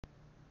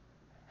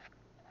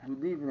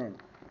Good evening.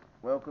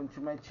 Welcome to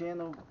my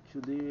channel.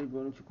 Today we're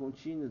going to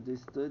continue the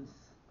studies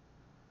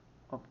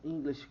of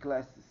English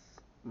classes.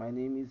 My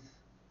name is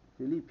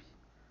Felipe.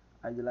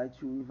 I'd like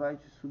to invite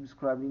you to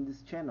subscribe in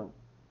this channel.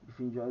 If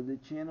you enjoy the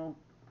channel,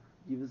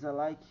 give us a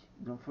like.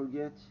 Don't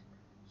forget,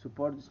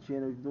 support this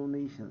channel with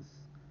donations.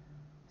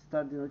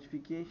 Start the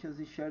notifications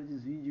and share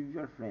this video with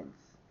your friends.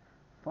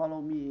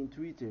 Follow me in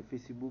Twitter,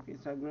 Facebook,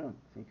 Instagram.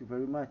 Thank you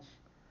very much.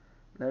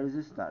 Let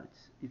us start.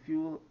 If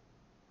you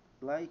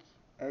like,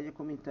 add a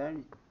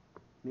commentary,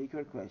 make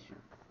your question.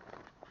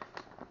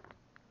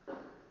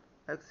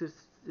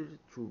 Exercise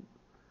 2.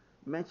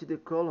 Match the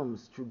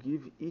columns to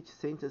give each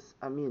sentence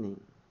a meaning.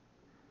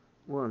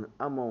 1.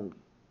 Among.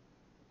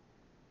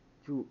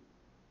 2.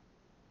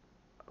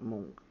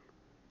 Among.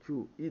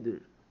 2.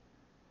 Either.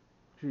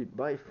 3.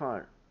 By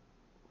far.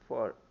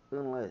 4.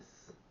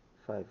 Unless.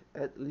 5.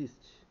 At least.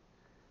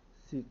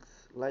 6.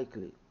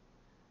 Likely.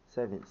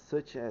 7.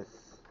 Such as.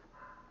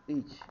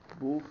 8.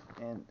 Both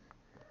and.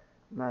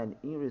 9.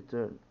 In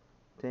return.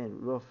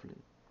 10. Roughly.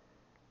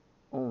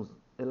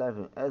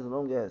 11. As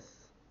long as.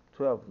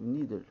 12.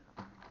 Neither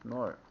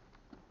nor.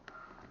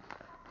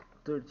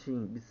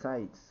 13.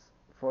 Besides.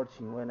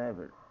 14.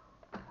 Whenever.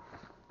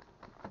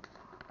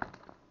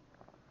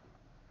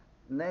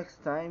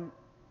 Next time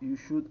you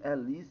should at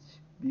least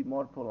be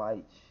more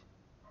polite.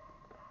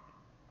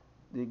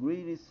 The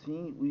greatest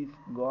thing we've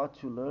got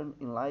to learn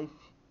in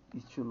life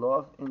is to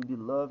love and be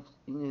loved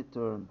in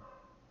return.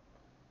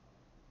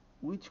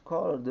 Which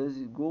color does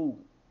it go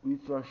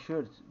with your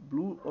shirt,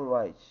 blue or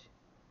white?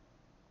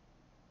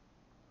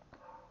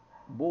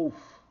 Both.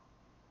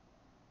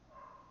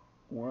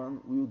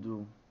 One will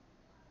do.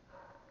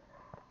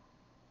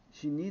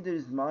 She neither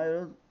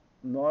smiled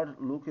nor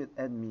looked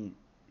at me.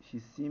 She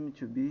seemed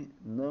to be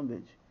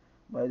numbed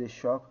by the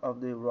shock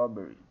of the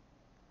robbery.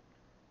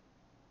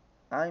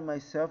 I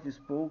myself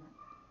spoke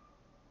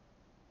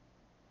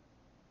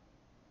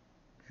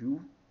to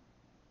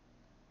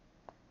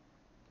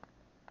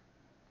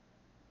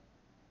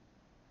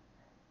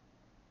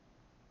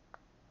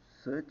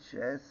such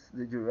as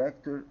the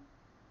director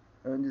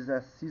and his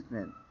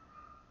assistant.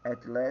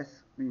 At last,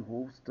 we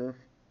hope stuff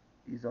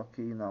is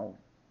okay now.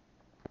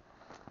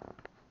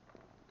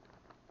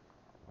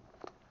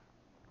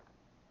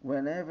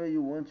 Whenever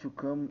you want to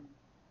come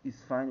is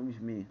fine with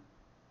me.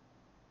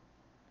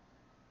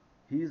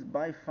 He is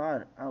by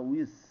far a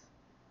whiz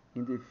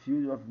in the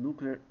field of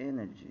nuclear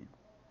energy.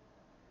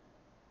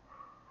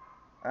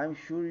 I'm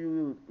sure you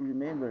will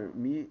remember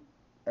me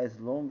as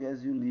long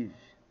as you live.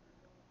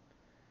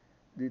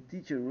 The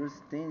teacher was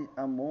standing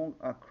among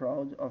a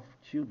crowd of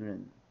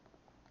children.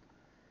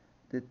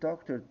 The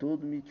doctor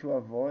told me to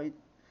avoid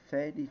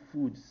fatty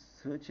foods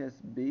such as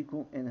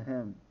bacon and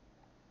ham.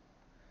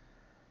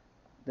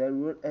 There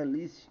were at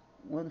least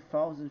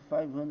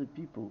 1,500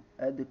 people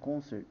at the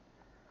concert,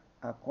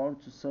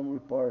 according to some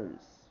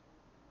reporters.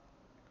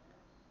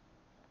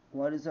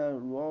 What is a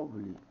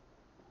robbery?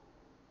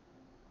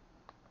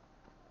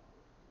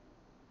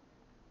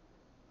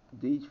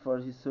 Date for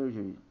his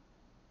surgery.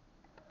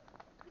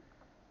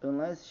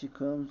 Unless she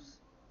comes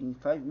in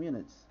 5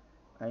 minutes,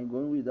 I'm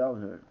going without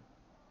her.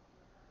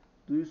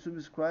 Do you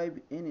subscribe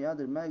any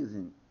other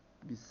magazine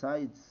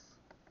besides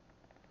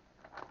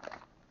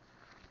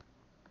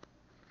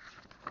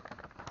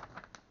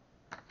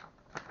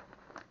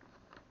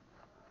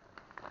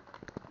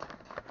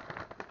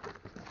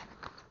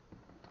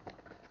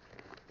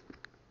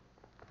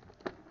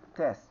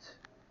Test?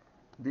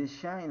 The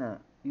China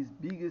is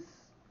biggest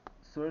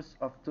source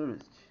of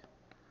tourists.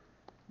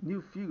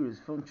 New figures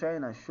from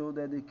China show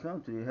that the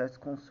country has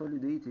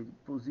consolidated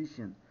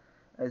position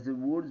as the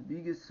world's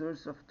biggest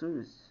source of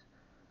tourists.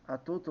 A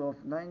total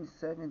of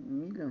 97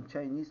 million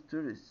Chinese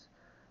tourists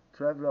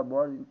traveled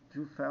abroad in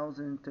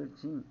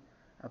 2013,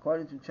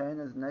 according to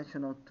China's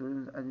National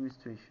Tourism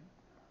Administration.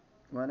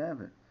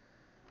 Whenever,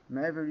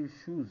 never you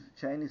choose,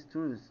 Chinese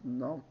tourists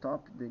now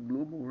top the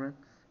global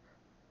ranks.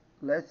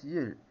 Last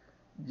year,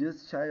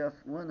 just shy of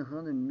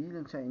 100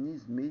 million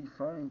Chinese made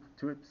foreign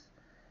trips,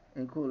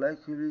 and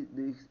collectively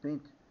they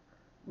spent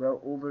well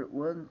over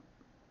 $100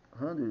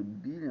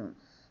 billion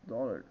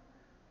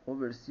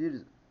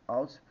overseas,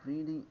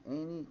 outspending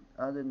any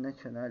other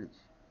nationality.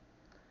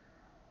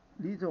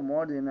 Little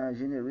more than a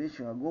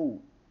generation ago,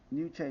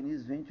 new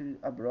Chinese ventured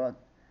abroad,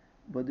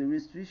 but the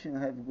restrictions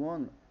have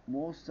gone.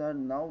 Most are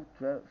now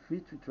free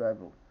to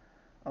travel,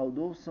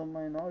 although some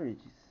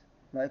minorities,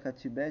 like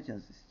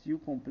Tibetans, still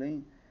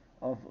complain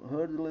of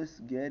hurdles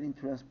getting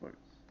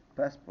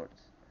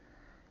passports.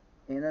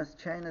 And as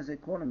China's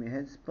economy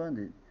has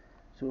expanded,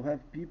 so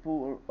have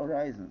people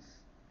horizons.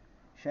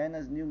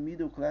 China's new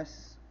middle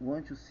class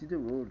want to see the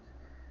world.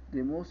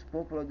 The most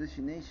popular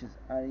destinations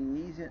are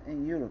in Asia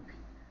and Europe.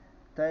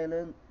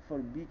 Thailand for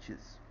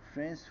beaches,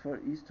 France for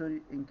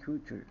history and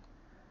culture,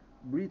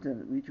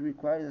 Britain, which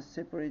requires a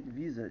separate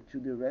visa to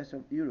the rest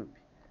of Europe,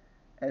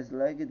 has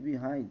lagged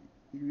behind.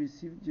 It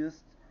received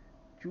just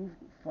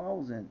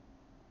 2,000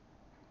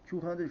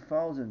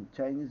 200,000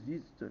 Chinese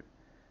visitors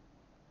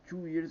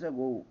 2 years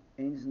ago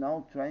and is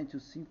now trying to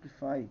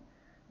simplify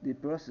the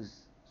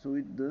process so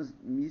it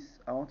doesn't miss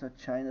out on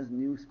China's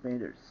new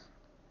standards.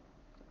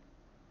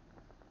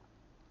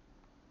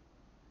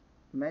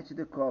 Match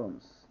the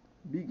columns: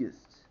 biggest,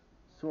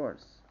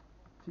 source,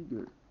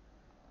 figure,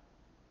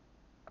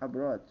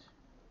 abroad,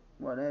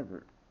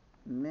 whatever,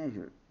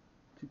 measure,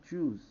 to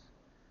choose,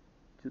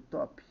 to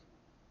top,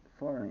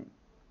 foreign,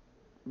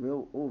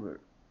 well over.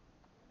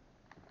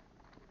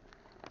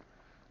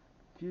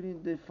 Fill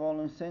in the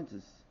following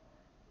sentence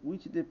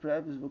with the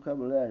previous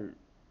vocabulary.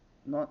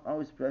 Not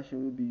all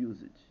expression will be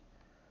used.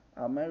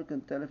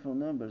 American telephone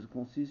numbers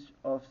consist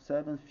of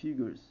 7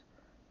 figures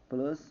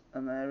plus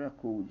an area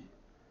code.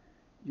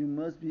 You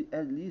must be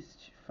at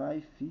least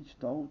 5 feet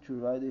tall to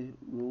ride a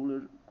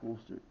roller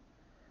coaster.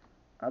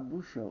 A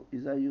bushel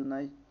is a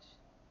unit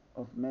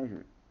of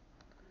measure.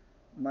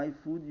 My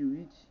food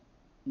you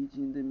eat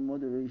in the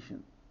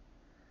moderation.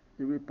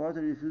 The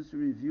reporter refused to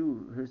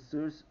reveal her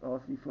source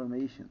of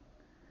information.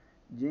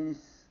 Jane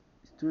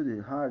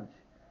studied hard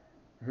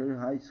her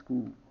high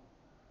school.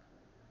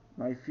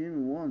 My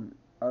firm won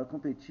our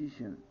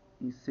competition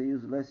in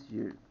sales last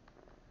year.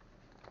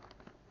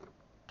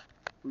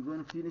 We're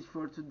going to finish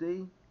for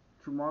today.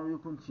 Tomorrow will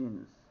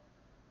continue.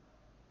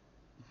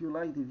 If you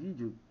like the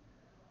video,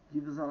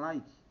 give us a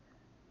like.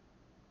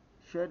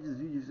 Share this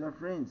video with your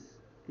friends.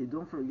 And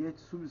don't forget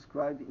to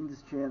subscribe in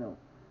this channel.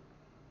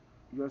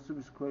 Your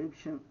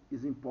subscription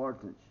is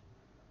important.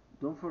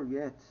 Don't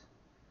forget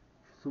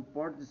to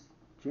support this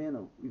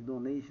channel with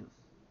donations.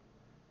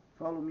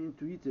 Follow me on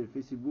Twitter,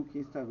 Facebook,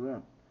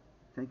 Instagram.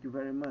 Thank you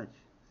very much.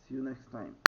 See you next time.